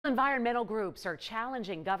Environmental groups are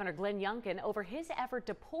challenging Governor Glenn Youngkin over his effort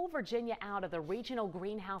to pull Virginia out of the Regional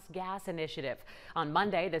Greenhouse Gas Initiative. On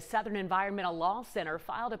Monday, the Southern Environmental Law Center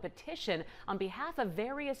filed a petition on behalf of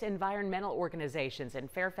various environmental organizations in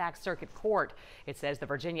Fairfax Circuit Court. It says the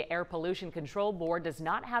Virginia Air Pollution Control Board does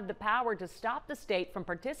not have the power to stop the state from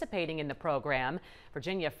participating in the program.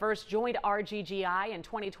 Virginia first joined RGGI in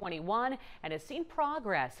 2021 and has seen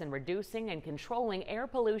progress in reducing and controlling air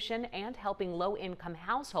pollution and helping low-income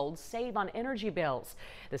households save on energy bills.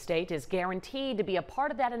 The state is guaranteed to be a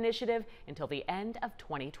part of that initiative until the end of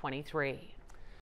 2023.